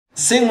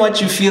Sing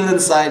what you feel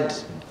inside.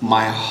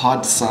 My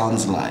heart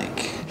sounds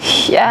like.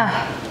 Yeah.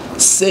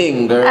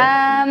 Sing, girl.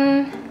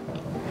 I'm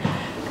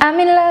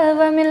in love,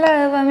 I'm in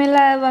love, I'm in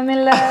love, I'm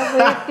in love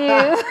with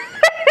you.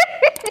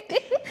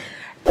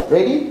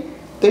 Ready?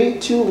 3,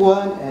 2,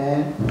 1,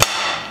 and...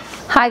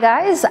 Hi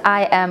guys,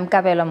 I am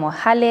Kabelo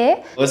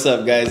Mohale. What's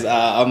up guys?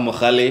 I'm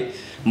Mogale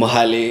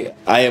Mohale.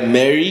 I am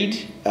married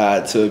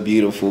to a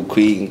beautiful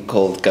queen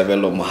called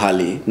Kabelo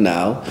Mogale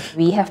now.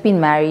 We have been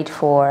married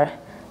for,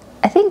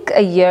 I think,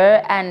 a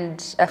year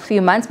and a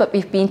few months, but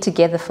we've been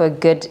together for a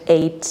good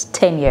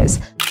 8-10 years.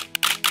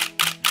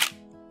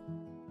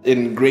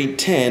 In grade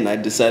 10, I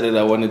decided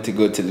I wanted to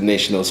go to the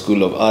National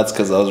School of Arts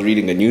because I was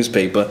reading a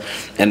newspaper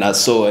and I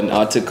saw an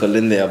article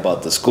in there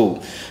about the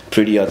school.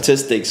 Pretty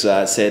artistic, so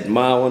I said,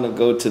 Ma, I want to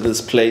go to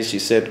this place. She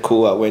said,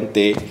 cool. I went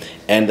there,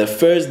 and the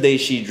first day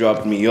she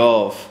dropped me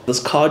off, this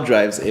car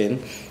drives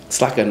in.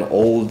 It's like an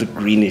old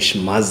greenish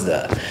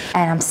Mazda.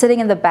 And I'm sitting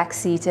in the back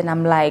seat and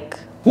I'm like,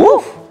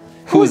 woo!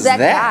 Who's that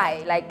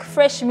guy? Like,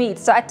 fresh meat.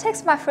 So I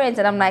text my friends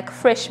and I'm like,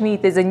 fresh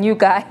meat, there's a new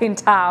guy in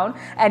town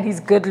and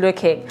he's good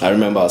looking. I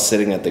remember I was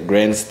sitting at the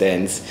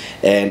grandstands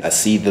and I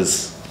see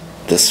this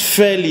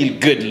fairly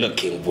good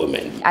looking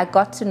woman. I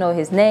got to know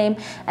his name,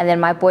 and then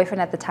my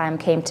boyfriend at the time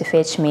came to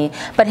fetch me.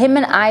 But him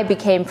and I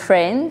became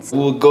friends.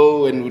 We'll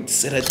go and we'd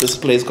sit at this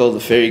place called the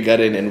Fairy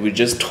Garden and we'd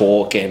just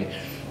talk and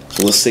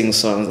we'll sing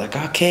songs like,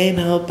 I can't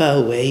help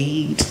but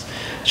wait.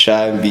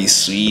 Try and be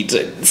sweet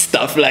and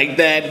stuff like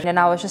that. And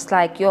I was just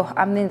like, yo,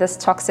 I'm in this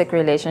toxic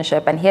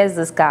relationship and here's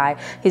this guy.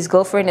 His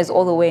girlfriend is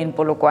all the way in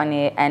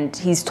Bongani and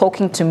he's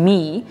talking to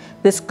me,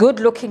 this good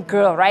looking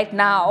girl right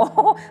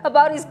now,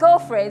 about his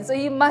girlfriend. So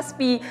he must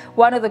be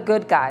one of the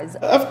good guys.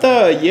 After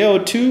a year or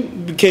two,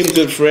 we became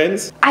good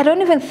friends. I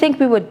don't even think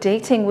we were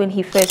dating when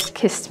he first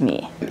kissed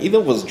me. Either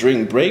it was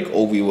during break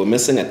or we were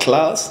missing a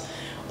class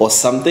or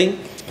something.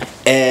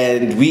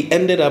 And we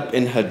ended up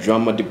in her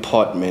drama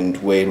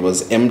department where it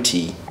was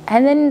empty.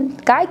 And then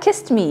guy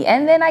kissed me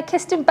and then I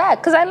kissed him back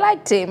because I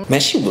liked him. Man,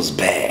 she was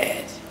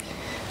bad.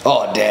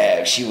 Oh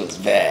damn, she was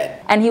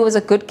bad. And he was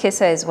a good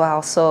kisser as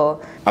well,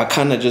 so... I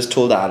kind of just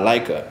told her I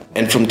like her.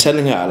 And from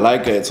telling her I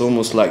like her, it's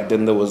almost like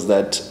then there was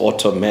that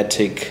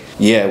automatic,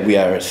 yeah, we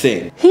are a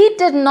thing. He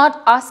did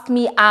not ask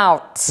me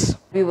out.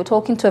 We were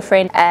talking to a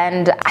friend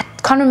and I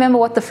can't remember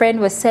what the friend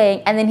was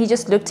saying. And then he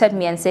just looked at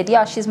me and said,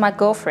 yeah, she's my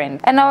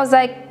girlfriend. And I was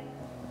like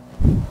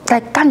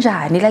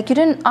Kanjani, like you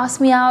didn't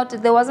ask me out.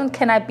 There wasn't,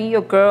 can I be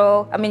your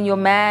girl? I mean, your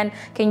man.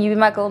 Can you be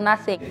my girl?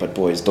 Nothing. But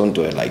boys, don't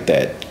do it like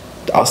that.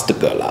 Ask the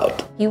girl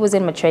out. He was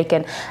in matric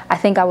and I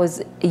think I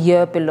was a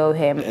year below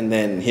him. And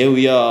then here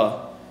we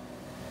are,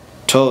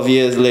 12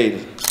 years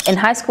later. In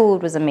high school,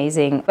 it was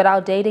amazing, but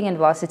our dating in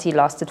varsity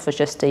lasted for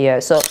just a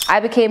year. So I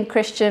became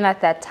Christian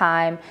at that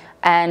time,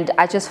 and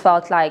I just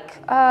felt like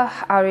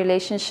our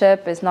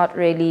relationship is not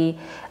really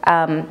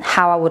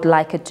how I would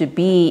like it to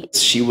be.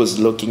 She was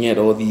looking at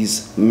all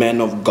these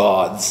men of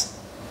gods,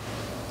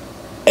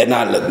 and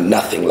I look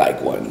nothing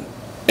like one.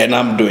 And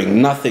I'm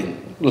doing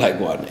nothing like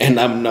one. And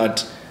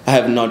I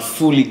have not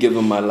fully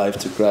given my life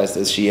to Christ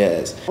as she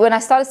has. When I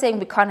started saying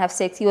we can't have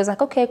sex, he was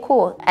like, okay,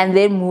 cool. And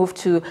then moved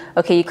to,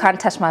 okay, you can't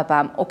touch my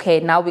bum. Okay,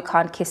 now we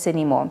can't kiss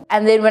anymore.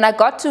 And then when I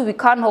got to, we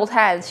can't hold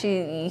hands,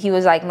 he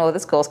was like, no,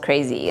 this girl's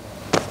crazy.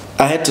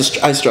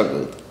 I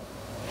struggled.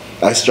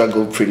 I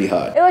struggled pretty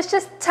hard. It was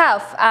just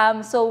tough.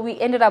 So we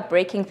ended up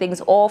breaking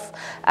things off.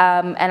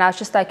 And I was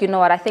just like, you know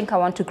what, I think I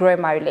want to grow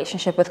my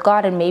relationship with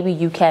God and maybe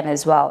you can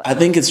as well. I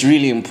think it's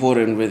really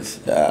important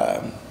with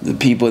the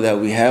people that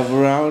we have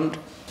around.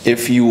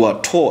 If you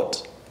are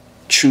taught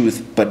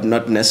truth, but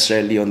not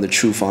necessarily on the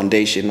true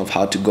foundation of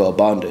how to go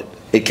about it,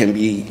 it can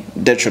be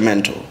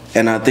detrimental.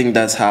 And I think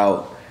that's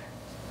how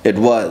it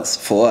was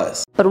for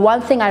us. But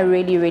one thing I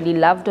really, really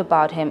loved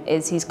about him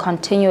is his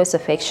continuous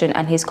affection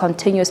and his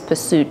continuous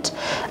pursuit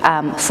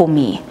for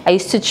me. I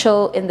used to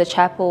chill in the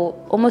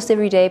chapel almost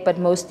every day, but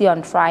mostly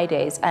on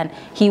Fridays, and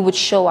he would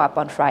show up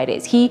on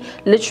Fridays. He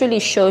literally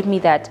showed me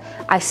that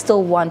I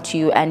still want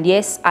you, and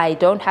yes, I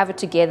don't have it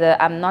together.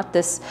 I'm not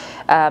this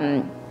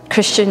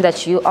Christian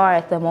that you are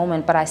at the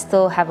moment, but I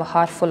still have a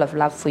heart full of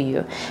love for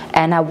you,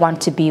 and I want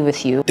to be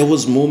with you. There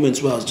was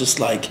moments where I was just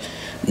like,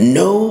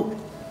 no,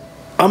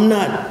 I'm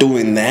not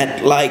doing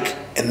that.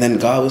 And then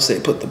God would say,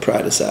 put the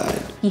pride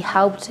aside. He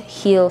helped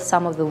heal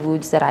some of the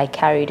wounds that I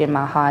carried in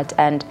my heart,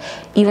 and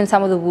even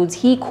some of the wounds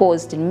he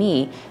caused in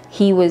me.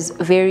 He was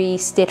very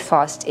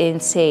steadfast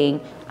in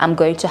saying, I'm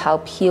going to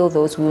help heal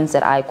those wounds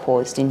that I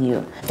caused in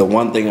you. The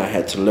one thing I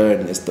had to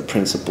learn is the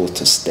principle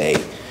to stay,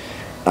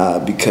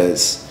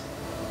 because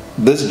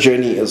this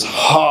journey is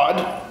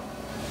hard,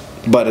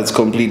 but it's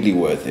completely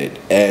worth it.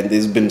 And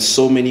there's been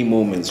so many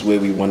moments where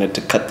we wanted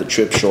to cut the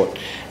trip short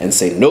and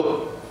say,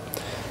 nope,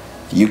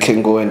 you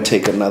can go and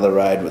take another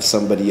ride with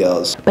somebody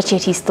else. But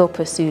yet he still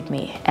pursued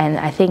me. And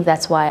I think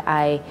that's why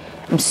I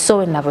am so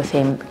in love with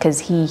him,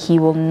 because he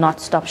will not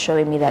stop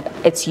showing me that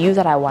it's you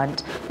that I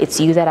want, it's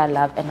you that I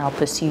love, and I'll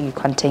pursue you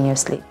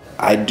continuously.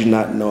 I do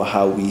not know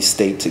how we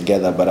stayed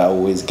together, but I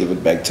always give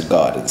it back to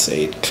God and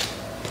say,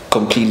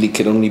 completely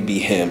could only be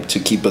him to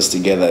keep us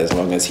together as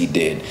long as he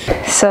did.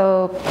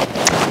 So,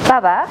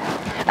 Baba,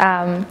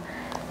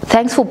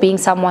 thanks for being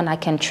someone I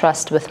can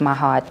trust with my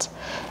heart.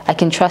 I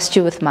can trust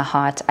you with my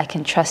heart. I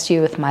can trust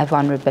you with my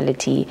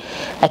vulnerability.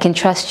 I can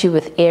trust you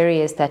with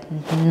areas that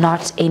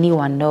not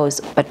anyone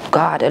knows but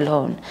God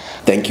alone.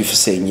 Thank you for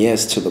saying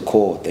yes to the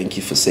call. Thank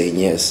you for saying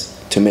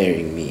yes to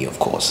marrying me, of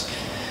course.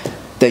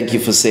 Thank you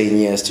for saying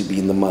yes to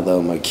being the mother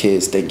of my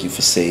kids. Thank you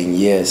for saying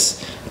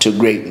yes to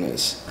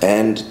greatness.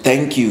 And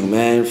thank you,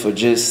 man, for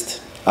just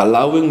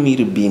allowing me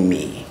to be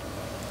me.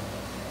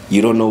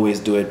 You don't always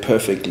do it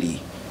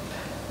perfectly,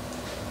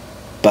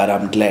 but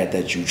I'm glad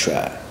that you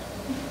try.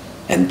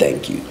 And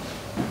thank you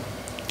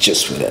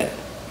just for that.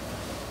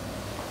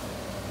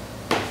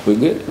 We're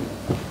good?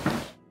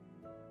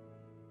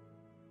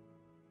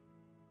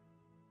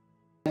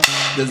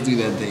 Let's do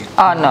that thing.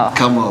 Oh, no.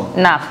 Come on.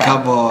 Nothing.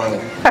 Come on.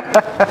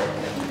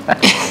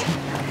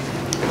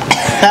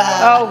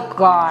 Oh,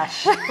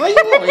 gosh. Why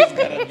you always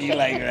gotta be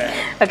like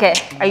that? Okay,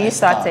 are you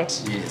starting?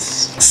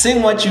 Yes.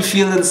 Sing what you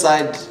feel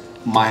inside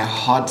my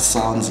heart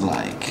sounds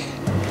like.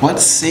 What?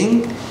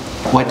 Sing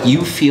what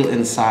you feel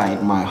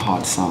inside my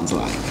heart sounds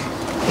like.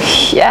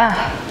 Yeah.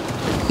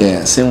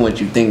 Yeah, sing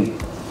what you think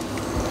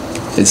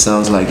it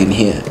sounds like in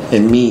here.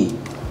 In me.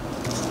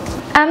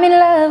 I'm in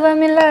love,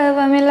 I'm in love,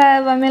 I'm in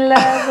love, I'm in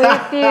love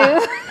with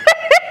you.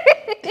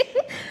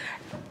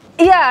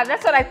 Yeah,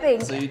 that's what I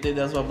think. So you think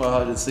that's what my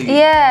heart is singing?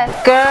 Yeah.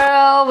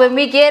 Girl, when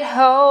we get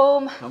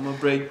home, I'm gonna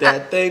break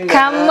that thing.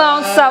 come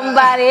on,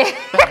 somebody.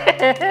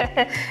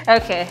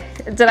 Okay.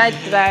 Did I?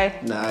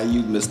 Nah,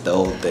 you missed the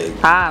whole thing.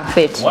 Ah, I'm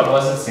fit. What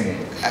was it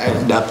singing?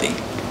 Nothing.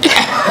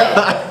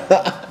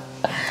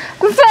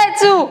 I'm fit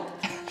too.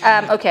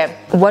 Okay.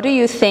 What do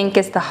you think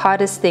is the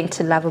hardest thing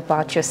to love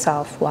about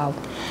yourself? Wow.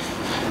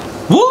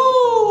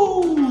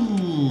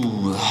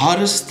 Woo!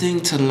 Hardest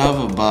thing to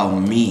love about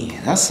me.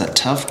 That's a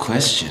tough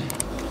question.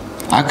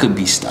 I could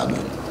be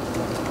stubborn.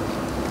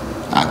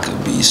 I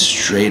could be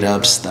straight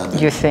up stubborn.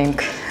 You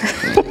think?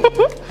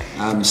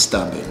 I'm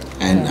stubborn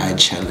and I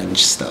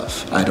challenge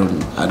stuff. I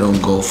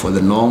don't go for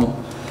the norm.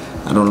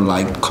 I don't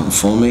like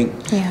conforming.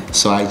 Yeah.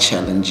 So I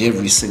challenge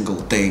every single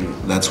thing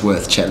that's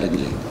worth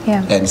challenging.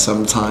 Yeah. And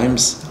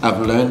sometimes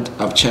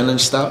I've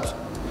challenged stuff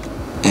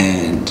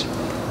and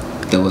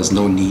there was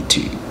no need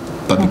to.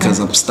 But because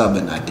I'm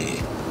stubborn, I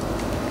did.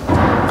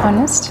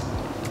 Honest?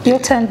 Your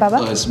turn, Baba.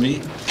 Oh, it's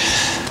me?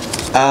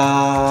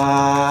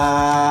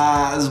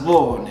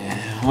 Born.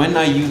 When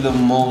are you the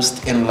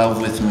most in love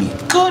with me?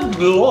 Good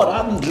Lord,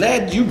 I'm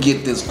glad you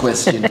get this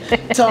question.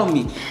 Tell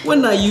me,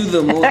 when are you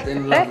the most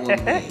in love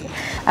with me?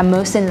 I'm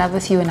most in love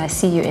with you when I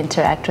see you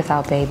interact with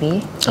our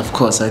baby. Of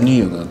course, I knew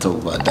you were going to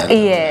talk about that.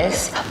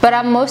 Yes, but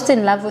I'm most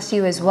in love with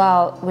you as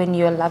well when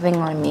you're loving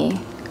on me.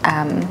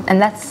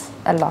 And that's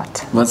a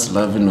lot. What's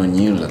loving on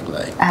you look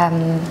like?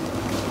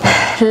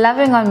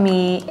 Loving on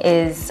me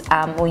is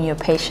when you're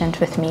patient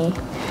with me.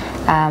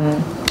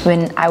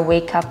 When I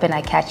wake up and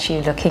I catch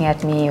you looking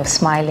at me or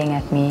smiling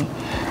at me.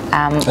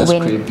 That's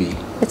creepy.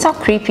 It's not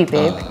creepy,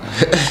 babe.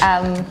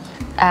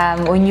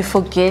 When you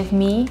forgive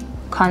me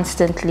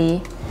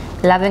constantly.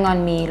 Loving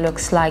on me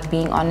looks like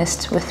being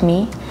honest with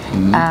me,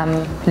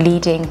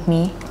 leading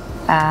me,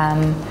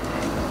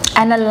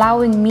 and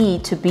allowing me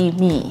to be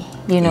me.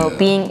 You know,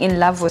 being in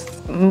love with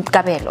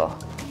Kabelo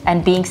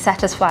and being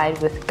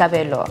satisfied with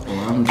Kabelo,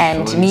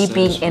 and sure me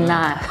being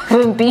enough,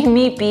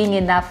 me being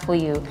enough for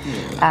you.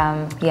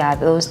 Yeah,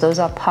 those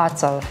are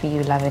parts of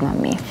you loving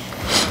on me.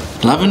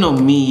 Loving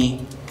on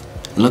me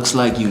looks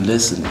like you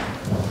listening,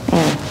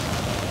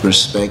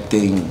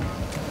 respecting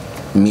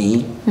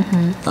me,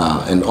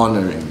 and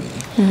honoring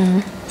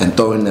me, and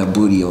throwing that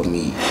booty on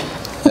me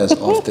as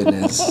often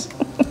as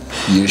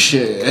you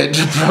should,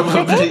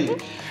 probably.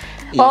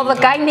 Well, the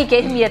Bongani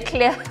gave me a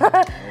clear,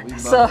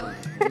 so.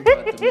 We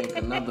about to make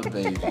another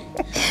baby.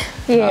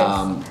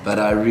 Yes. But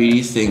I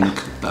really think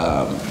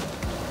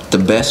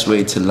the best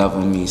way to love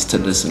on me is to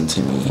listen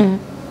to me,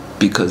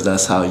 because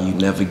that's how you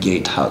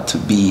navigate how to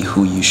be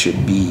who you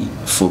should be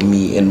for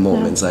me in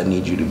moments I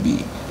need you to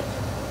be.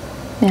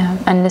 Yeah,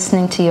 and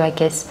listening to you, I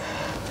guess,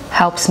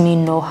 helps me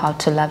know how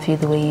to love you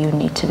the way you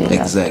need to be loved.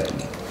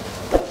 Exactly.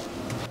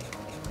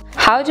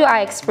 How do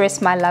I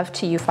express my love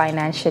to you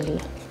financially?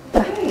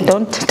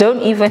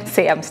 Don't even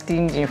say I'm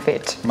stingy,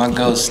 fit. My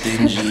girl's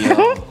stingy,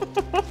 yo.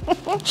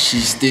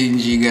 She's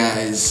stingy,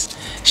 guys.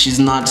 She's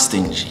not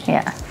stingy.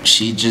 Yeah.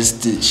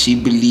 She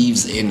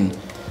believes in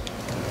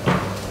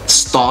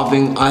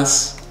starving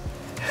us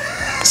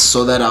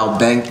so that our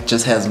bank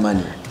just has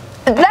money.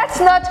 That's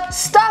not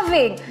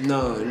starving.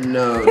 No,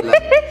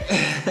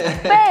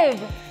 like, Babe.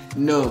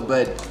 no,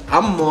 but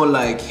I'm more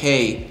like,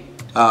 hey,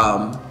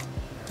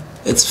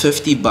 it's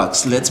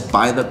 $50. Let's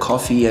buy the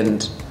coffee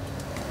and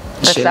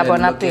chill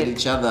and look at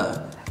each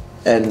other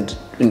and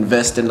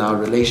invest in our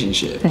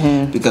relationship,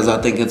 because I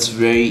think it's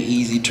very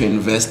easy to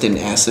invest in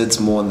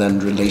assets more than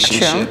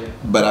relationship. Sure.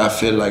 But I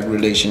feel like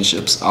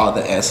relationships are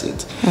the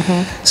asset.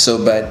 So,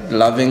 but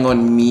loving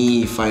on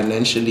me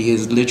financially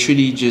is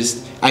literally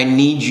just, I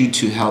need you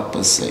to help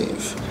us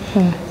save.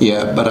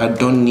 Yeah, but I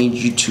don't need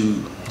you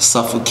to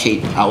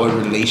suffocate our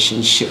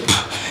relationship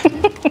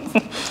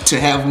to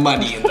have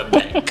money in the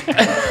bank.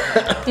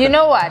 You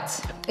know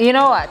what? You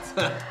know what?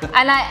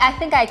 And I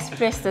think I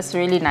expressed this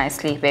really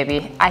nicely,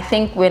 baby. I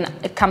think when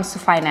it comes to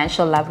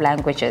financial love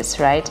languages,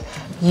 right?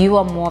 You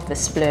are more of the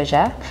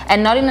splurger,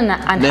 and not in an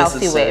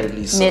unhealthy way.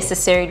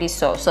 Necessarily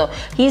so. So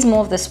he's more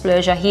of the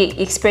splurger. He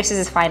expresses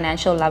his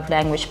financial love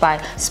language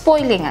by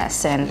spoiling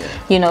us, and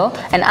you know.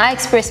 And I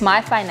express my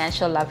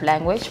financial love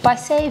language by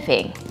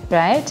saving,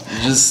 right?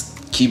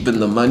 Just keeping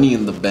the money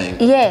in the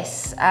bank.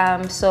 Yes.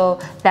 So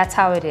that's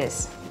how it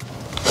is.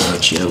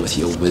 Not here with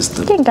your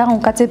wisdom.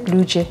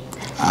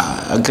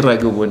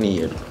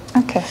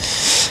 Okay.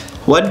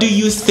 What do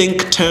you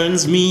think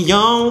turns me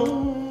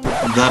on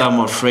that I'm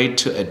afraid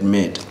to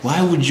admit?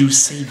 Why would you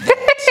say that?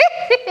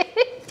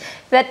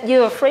 That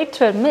you're afraid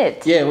to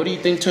admit? Yeah, what do you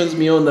think turns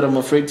me on that I'm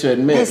afraid to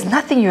admit? There's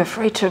nothing you're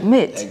afraid to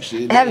admit.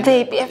 Actually,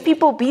 have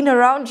people been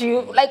around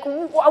you like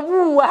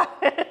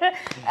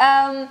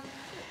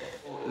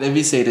Let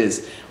me say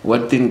this.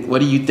 What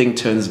do you think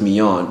turns me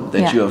on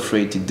that you're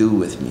afraid to do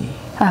with me?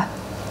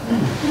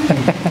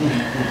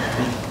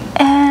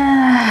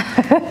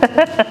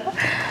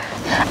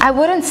 I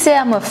wouldn't say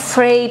I'm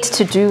afraid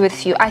to do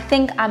with you. I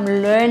think I'm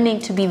learning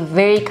to be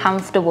very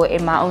comfortable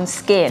in my own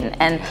skin,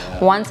 and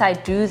once I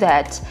do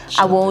that,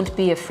 I won't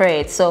be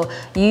afraid. So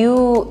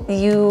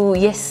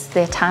yes,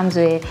 there are times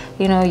where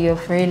you're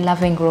very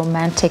loving,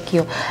 romantic,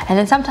 and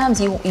then sometimes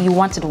you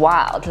want it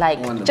wild,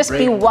 like just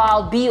be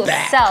wild, be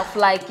yourself,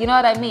 like you know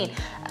what I mean.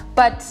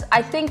 But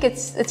I think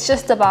it's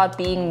just about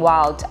being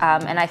wild,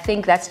 and I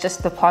think that's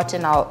just the part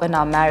in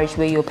our marriage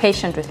where you're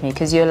patient with me,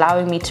 because you're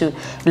allowing me to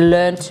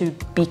learn to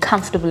be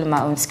comfortable in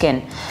my own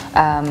skin,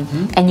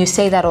 and you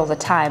say that all the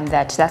time,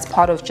 that's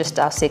part of just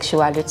our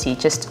sexuality,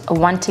 just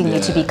wanting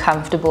me to be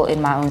comfortable in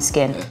my own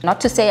skin.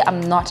 Not to say I'm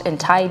not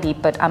entirely,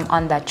 but I'm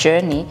on that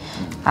journey.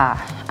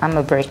 I'm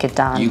gonna break it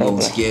down. You gonna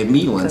scare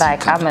me once?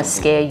 Like I'm gonna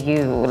scare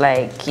you.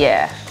 Like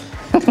yeah.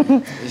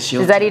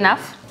 Is that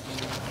enough?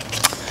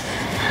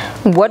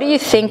 What do you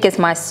think is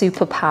my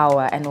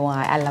superpower and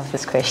why? I love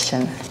this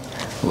question.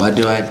 What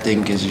do I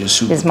think is your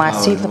superpower? Is my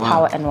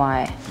superpower and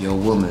why? You're a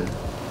woman.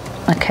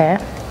 Okay.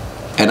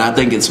 And I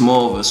think it's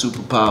more of a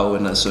superpower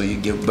when I saw you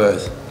give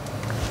birth.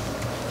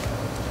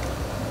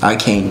 I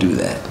can't do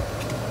that.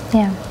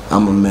 Yeah.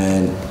 I'm a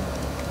man.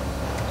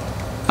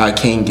 I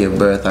can't give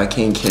birth. I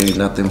can't carry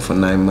nothing for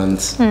 9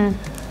 months.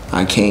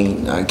 I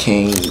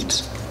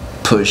can't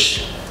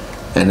push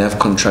and have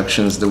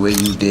contractions the way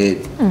you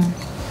did.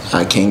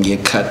 I can't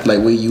get cut like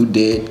what you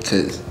did,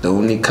 because the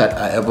only cut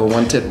I ever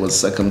wanted was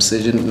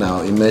circumcision.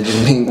 Now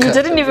imagine being cut.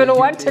 You didn't even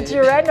want it,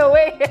 you ran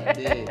away. I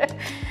did.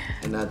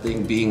 And I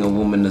think being a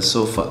woman is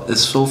so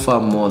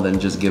far more than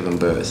just giving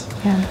birth.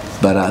 Yeah.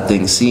 But I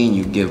think seeing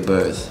you give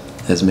birth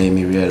has made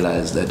me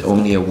realize that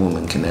only a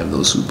woman can have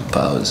those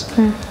superpowers.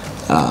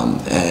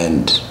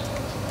 And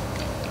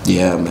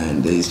yeah,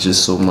 man, there's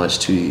just so much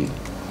to you.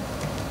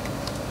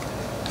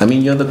 I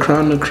mean, you're the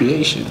crown of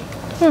creation.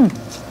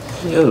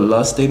 You're the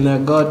last thing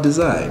that God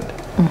designed.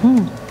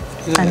 And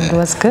it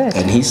was good.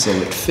 And he saw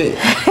it fit.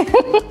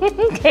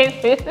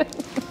 Okay,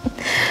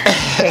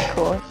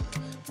 cool.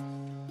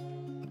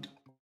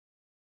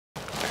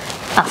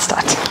 I'll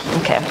start.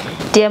 Okay.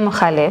 Dear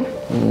Mogale,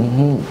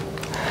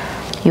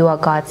 you are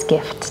God's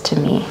gift to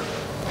me.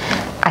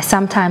 I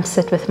sometimes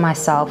sit with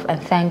myself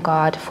and thank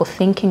God for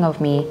thinking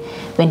of me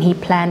when he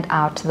planned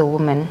out the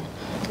woman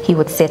he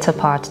would set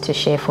apart to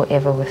share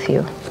forever with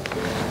you.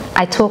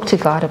 I talk to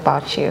God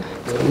about you.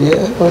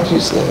 Yeah, what'd you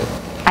say?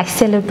 I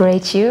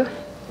celebrate you.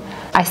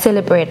 I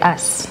celebrate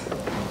us.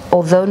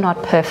 Although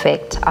not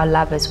perfect, our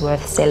love is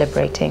worth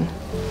celebrating.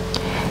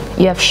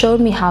 You have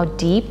shown me how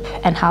deep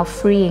and how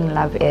freeing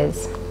love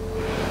is.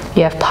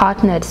 You have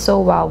partnered so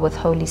well with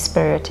Holy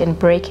Spirit in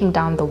breaking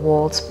down the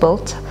walls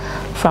built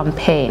from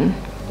pain,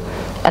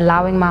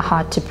 allowing my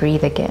heart to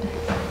breathe again.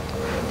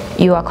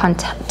 You are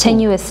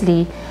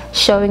continuously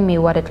showing me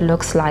what it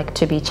looks like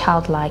to be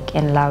childlike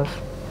in love.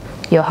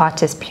 Your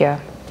heart is pure.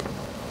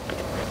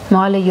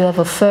 Mogale, you have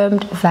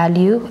affirmed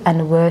value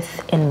and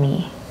worth in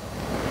me.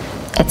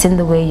 It's in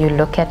the way you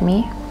look at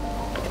me.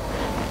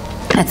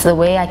 It's the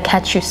way I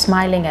catch you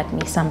smiling at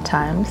me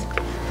sometimes,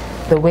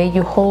 the way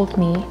you hold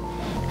me,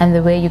 and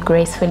the way you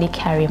gracefully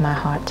carry my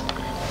heart.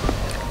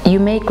 You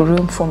make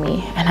room for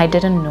me, and I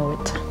didn't know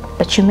it,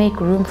 but you make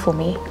room for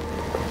me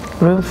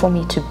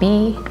to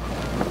be,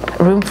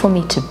 room for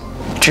me to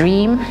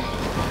dream,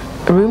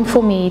 room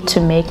for me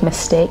to make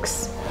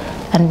mistakes,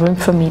 and room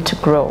for me to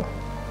grow.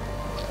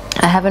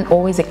 I haven't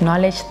always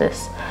acknowledged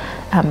this,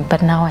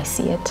 but now I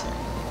see it.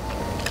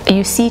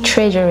 You see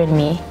treasure in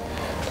me.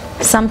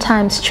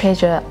 Sometimes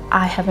treasure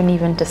I haven't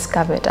even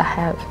discovered I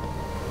have.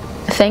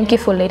 Thank you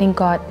for letting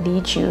God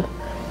lead you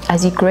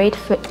as you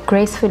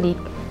gracefully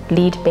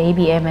lead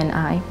baby M and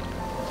I.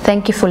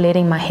 Thank you for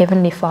letting my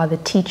Heavenly Father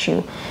teach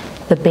you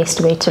the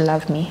best way to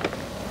love me.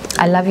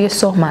 I love you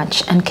so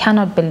much and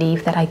cannot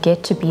believe that I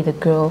get to be the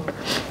girl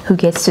who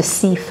gets to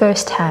see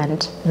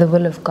firsthand the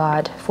will of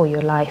God for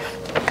your life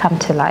come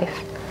to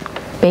life.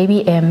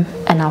 Baby M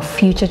and our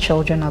future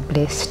children are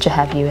blessed to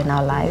have you in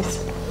our lives.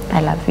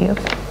 I love you.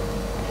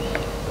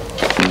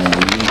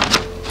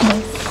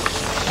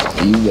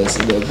 You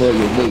messing up all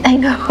your weight. I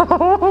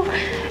know.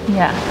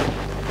 Yeah.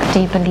 Do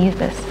you believe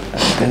this?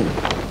 Okay.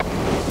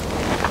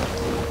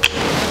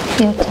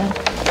 Your turn.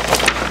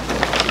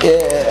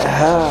 Yeah.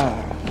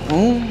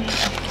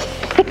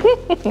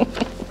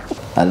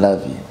 I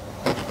love you.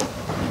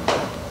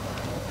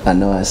 I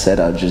know I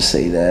said I'll just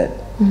say that,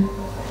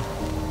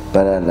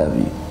 but I love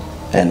you.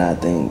 And I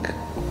think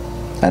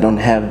I don't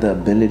have the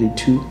ability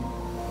to,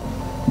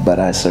 but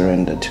I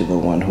surrender to the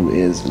one who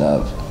is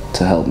love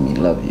to help me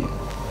love you.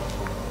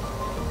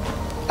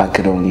 I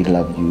could only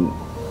love you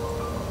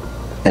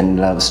in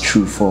love's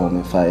true form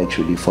if I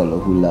actually follow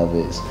who love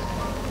is.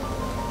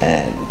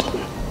 And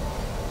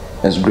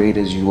as great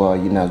as you are,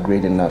 you're not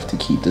great enough to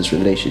keep this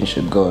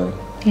relationship going.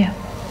 Yeah.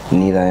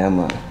 Neither am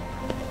I.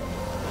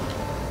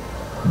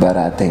 But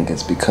I think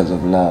it's because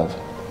of love.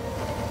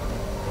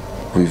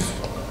 We've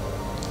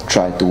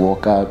tried to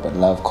walk out, but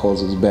love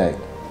calls us back.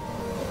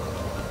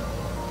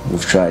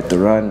 We've tried to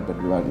run, but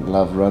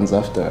love runs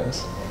after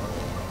us.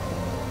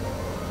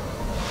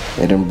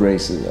 It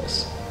embraces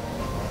us.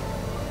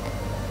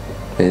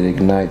 It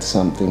ignites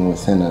something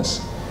within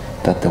us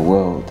that the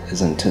world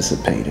is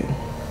anticipating.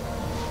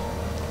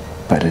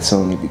 But it's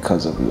only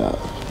because of love.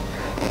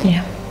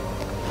 Yeah.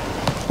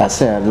 I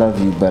say I love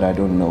you, but I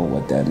don't know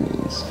what that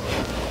means.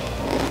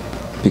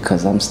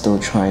 Because I'm still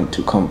trying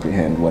to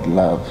comprehend what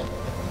love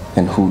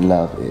and who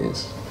love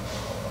is.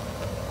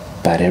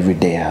 But every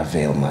day I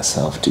avail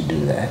myself to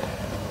do that.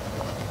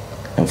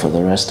 And for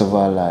the rest of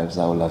our lives,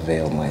 I will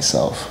avail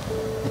myself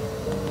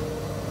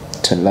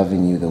to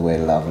loving you the way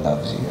love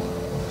loves you.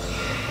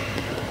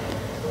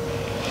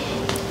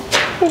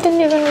 You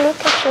didn't even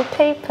look at your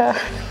paper.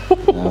 I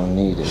don't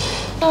need it.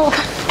 Oh.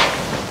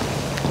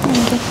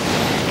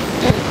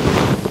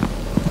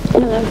 I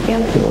love you. I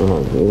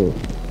love you.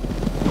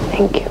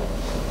 Thank you.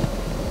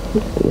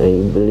 Now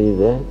you believe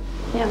that?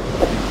 Yeah.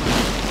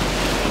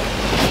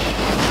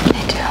 I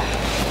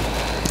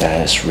do.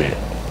 That's real.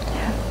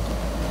 Yeah.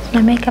 Is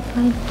my makeup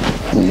on?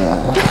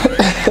 Nah.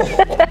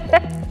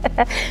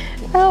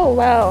 Oh,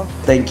 wow.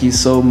 Thank you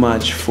so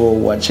much for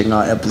watching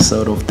our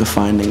episode of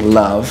Defining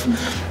Love.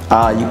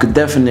 You could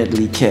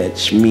definitely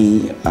catch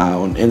me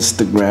on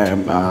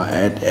Instagram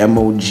at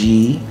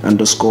MOG_MOH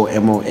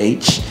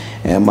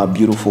and my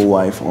beautiful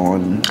wife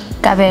on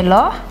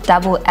Kabelo,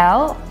 double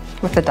L,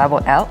 _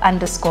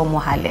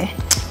 Mohale.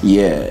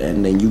 Yeah,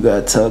 and then you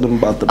gotta tell them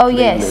about the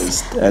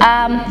playlist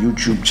and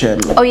YouTube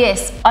channel. Oh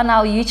yes, on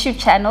our YouTube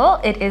channel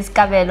it is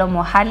Kabelo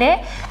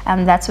Mogale,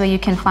 and that's where you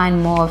can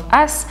find more of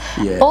us.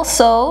 Yeah.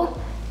 Also,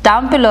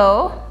 down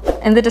below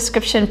in the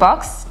description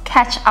box,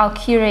 catch our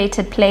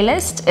curated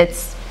playlist.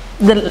 It's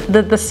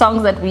the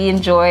songs that we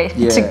enjoy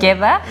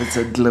together. It's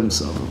a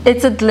glimpse of them.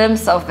 It's a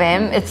glimpse of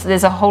them.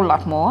 There's a whole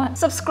lot more.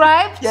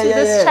 Subscribe to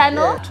this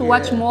channel to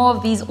watch more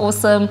of these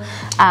awesome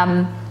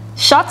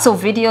shots or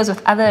videos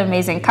with other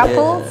amazing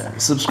couples. Yeah.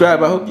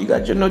 Subscribe. I hope you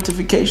got your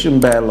notification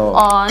bell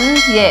on.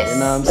 Yes. You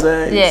know what I'm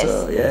saying? Yes.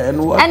 So, yeah,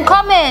 and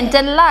comment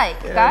and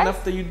like, guys. And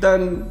after you're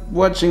done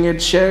watching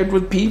it, share it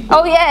with people.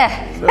 Oh yeah.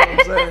 You know what I'm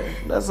saying?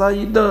 That's how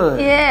you do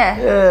it. Yeah.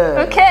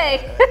 Yeah.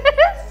 Okay.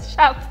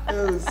 Sharp.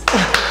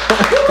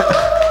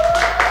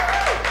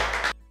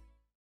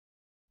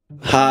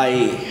 Hi.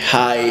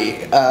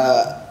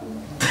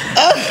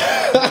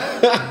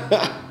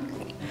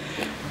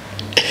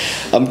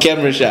 I'm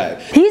camera shy.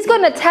 He's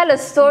gonna tell a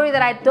story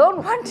that I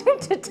don't want him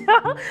to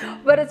tell,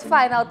 but it's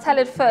fine. I'll tell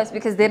it first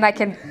because then I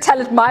can tell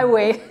it my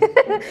way.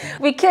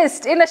 We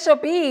kissed in a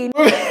shopping.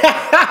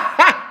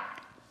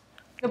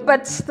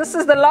 But this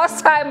is the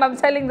last time I'm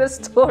telling this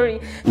story.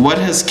 What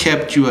has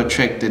kept you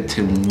attracted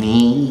to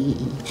me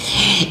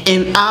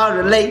in our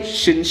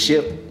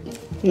relationship?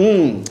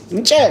 Oh,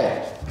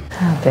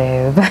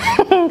 babe.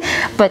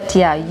 But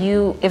yeah,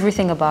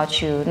 everything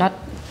about you, not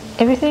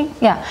everything?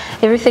 Yeah,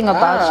 everything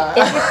about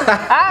you.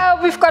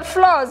 We've got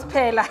flaws,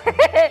 Pela.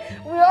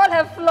 We all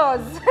have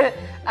flaws.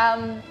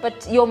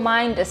 But your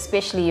mind,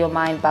 especially your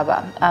mind,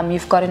 Baba,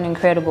 you've got an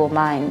incredible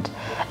mind.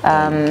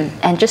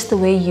 And just the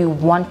way you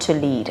want to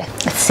lead,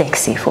 it's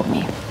sexy for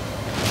me.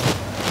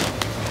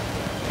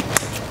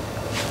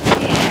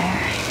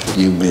 Yeah.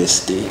 You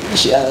missed it,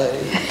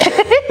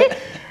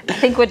 I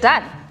think we're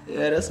done.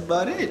 Yeah, that's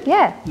about it.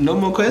 Yeah. No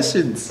more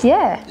questions.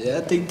 Yeah. Yeah,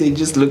 I think they're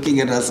just looking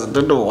at us. I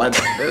don't know what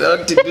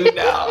to do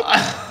now.